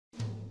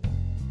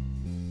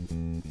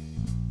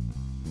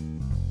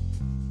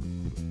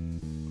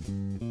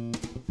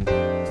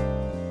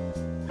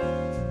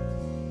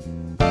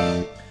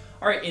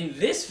Alright, in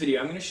this video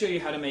I'm going to show you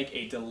how to make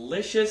a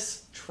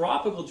delicious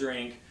tropical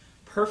drink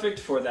perfect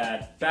for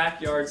that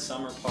backyard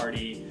summer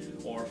party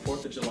or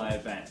 4th of July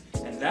event.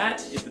 And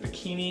that is the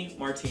Bikini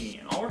Martini.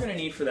 And all we're going to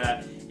need for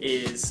that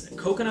is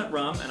coconut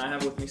rum, and I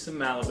have with me some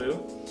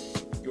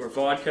Malibu, your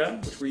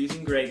vodka, which we're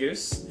using Grey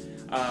Goose,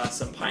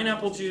 some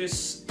pineapple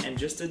juice, and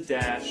just a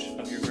dash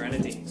of your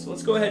grenadine. So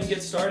let's go ahead and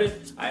get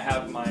started. I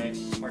have my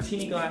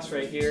martini glass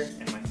right here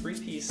and my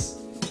 3-piece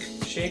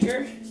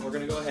shaker. We're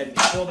going to go ahead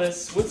and fill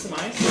this with some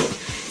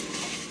ice.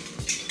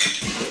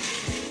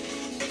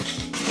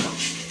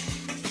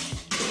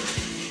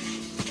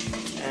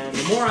 And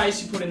the more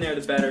ice you put in there,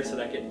 the better, so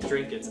that the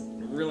drink gets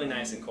really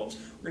nice and cold.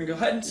 We're going to go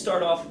ahead and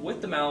start off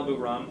with the Malibu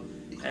rum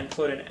and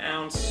put an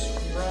ounce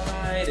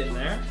right in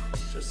there,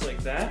 just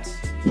like that.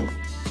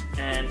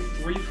 And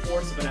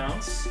 3/4 of an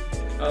ounce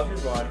of your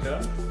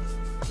vodka,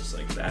 just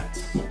like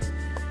that.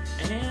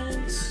 And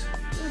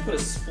we're going to put a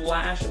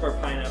splash of our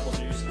pineapple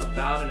juice,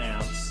 about an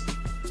ounce,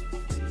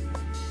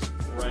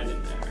 right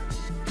in there.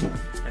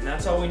 And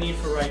that's all we need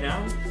for right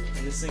now.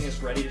 And this thing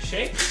is ready to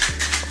shake.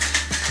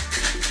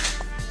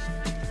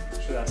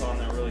 Make sure that's on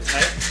there really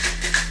tight.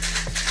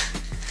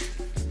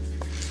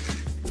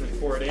 I'm going to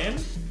pour it in.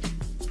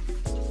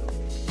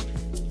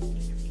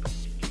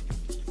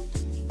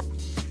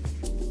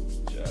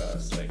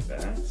 Just like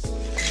that.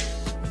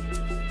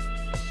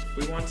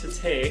 We want to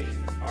take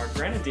our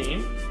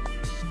grenadine,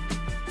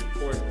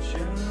 pour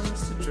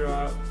just a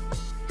drop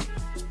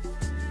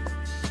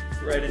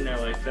right in there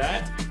like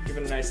that, give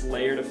it a nice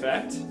layered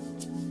effect,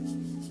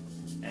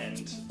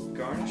 and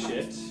garnish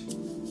it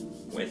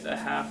with a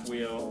half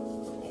wheel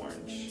of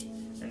orange.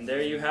 And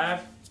there you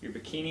have your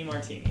Bikini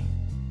Martini.